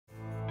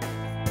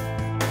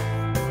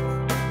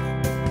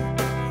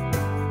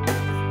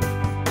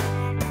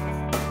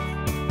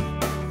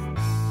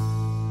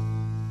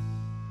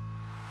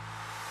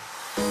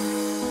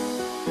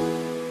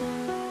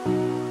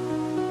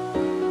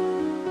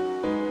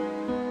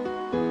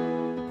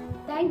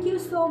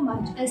so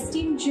much,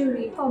 esteemed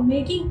jury, for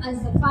making us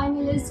the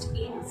finalists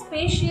in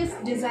Spacious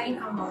Design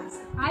Awards.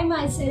 I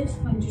myself,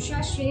 Manjusha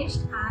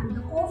Shresth, am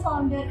the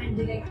co-founder and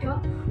director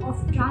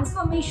of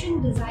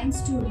Transformation Design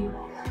Studio.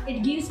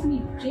 It gives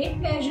me great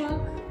pleasure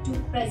to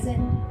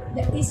present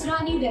the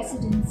Israni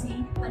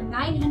Residency, a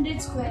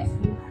 900 square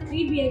feet,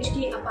 3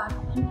 BHK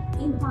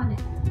apartment in Pune.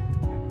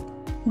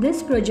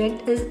 This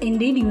project is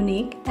indeed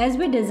unique as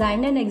we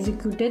designed and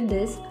executed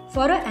this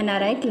for a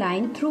NRI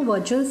client through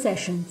virtual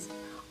sessions.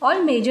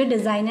 All major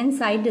design and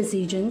site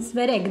decisions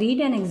were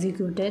agreed and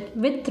executed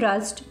with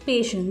trust,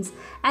 patience,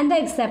 and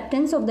the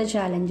acceptance of the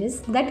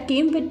challenges that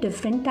came with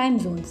different time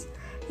zones.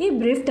 He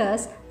briefed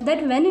us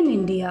that when in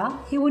India,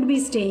 he would be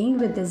staying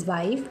with his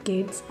wife,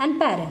 kids, and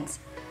parents.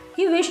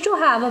 He wished to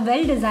have a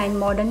well-designed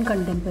modern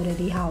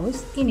contemporary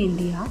house in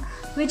India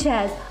which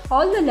has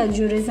all the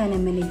luxuries and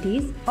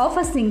amenities of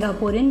a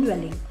Singaporean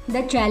dwelling.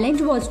 The challenge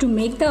was to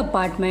make the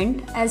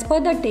apartment as per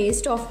the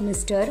taste of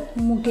Mr.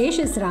 Mukesh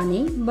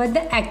Israni, but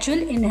the actual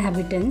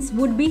inhabitants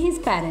would be his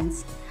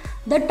parents.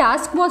 The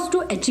task was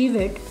to achieve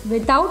it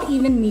without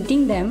even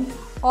meeting them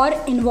or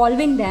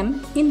involving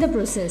them in the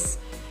process.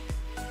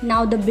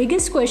 Now the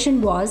biggest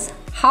question was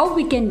how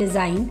we can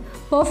design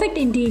perfect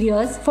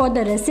interiors for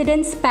the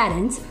residents'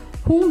 parents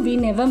whom we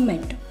never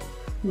met.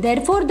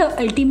 Therefore,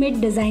 the ultimate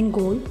design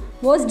goal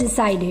was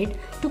decided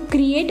to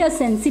create a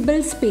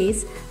sensible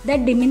space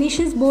that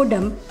diminishes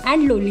boredom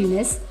and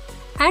loneliness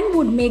and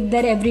would make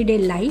their everyday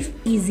life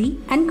easy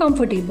and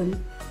comfortable.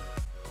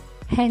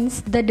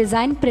 Hence, the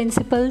design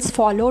principles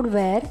followed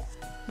were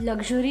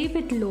luxury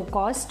with low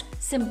cost,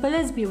 simple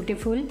is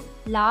beautiful,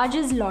 large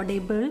is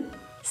laudable,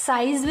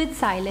 size with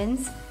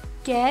silence,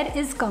 care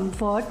is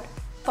comfort,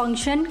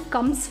 function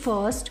comes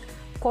first,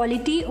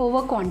 quality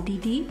over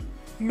quantity,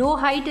 low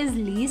height is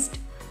least,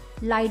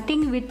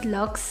 lighting with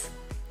lux,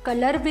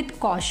 color with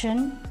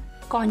caution,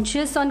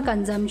 conscious on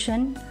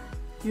consumption,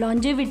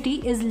 longevity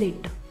is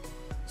lit.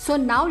 So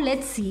now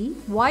let's see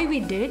why we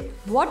did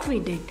what we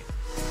did.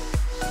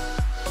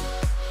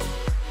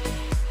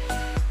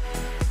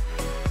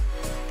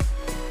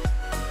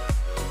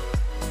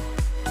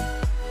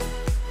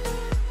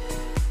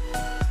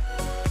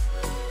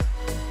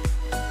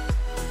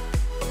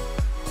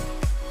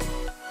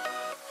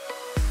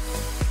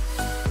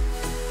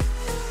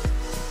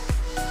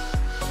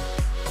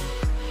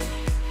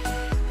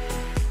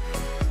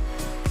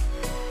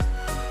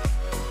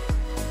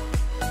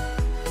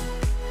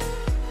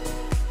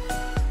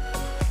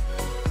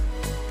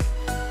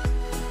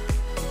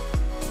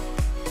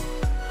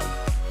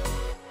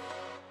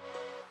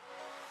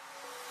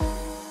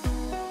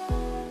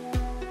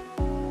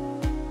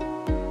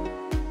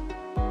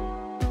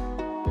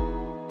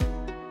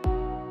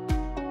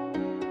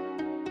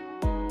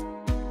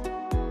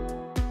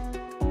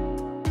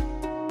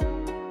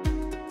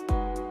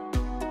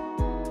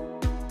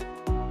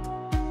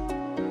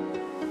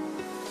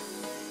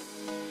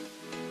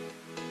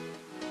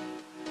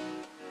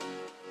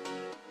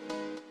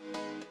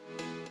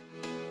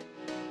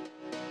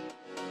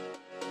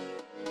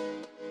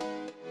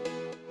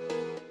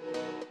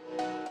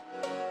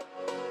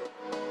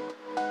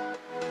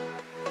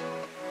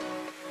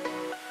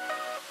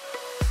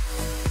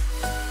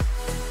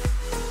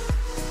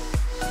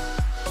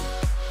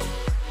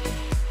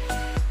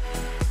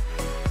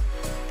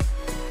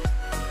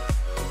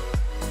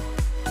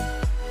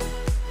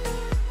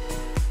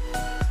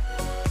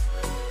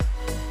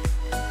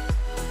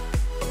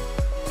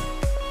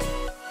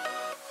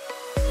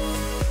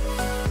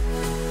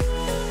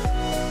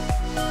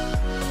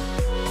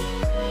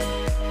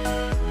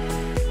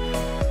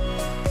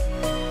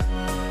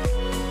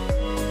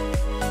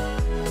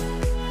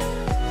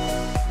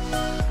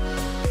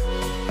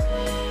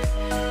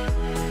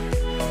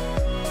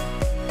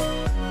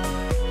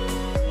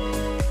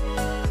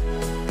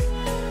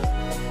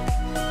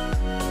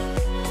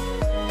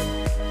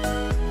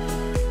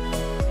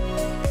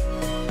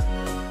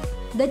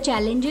 The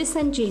challenges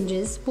and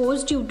changes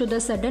posed due to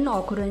the sudden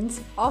occurrence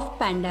of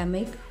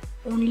pandemic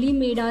only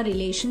made our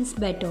relations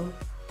better.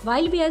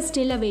 While we are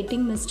still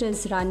awaiting Mr.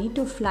 Israni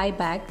to fly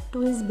back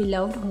to his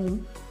beloved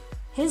home,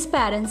 his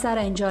parents are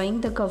enjoying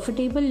the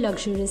comfortable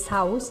luxurious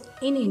house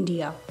in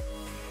India.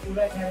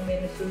 पूरा घर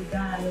मेरे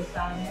सुविधा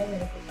अनुसार है,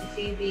 मेरे को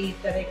किसी भी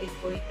तरह की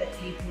कोई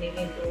तकलीफ नहीं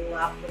है जो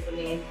आप लोगों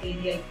ने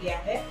इंटीरियर किया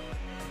है।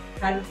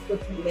 हर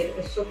कुछ मेरे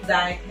को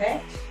सुखदायक है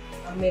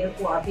और मेरे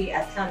को अभी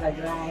अच्छा लग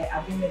रहा है।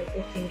 अभी मेरे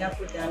को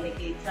सिंगापुर जाने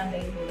की इच्छा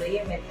नहीं हो रही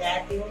है। मैं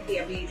चाहती हूँ कि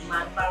अभी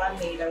मानपाड़ा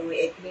में ही रहूँ,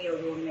 इटली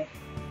और रोड में।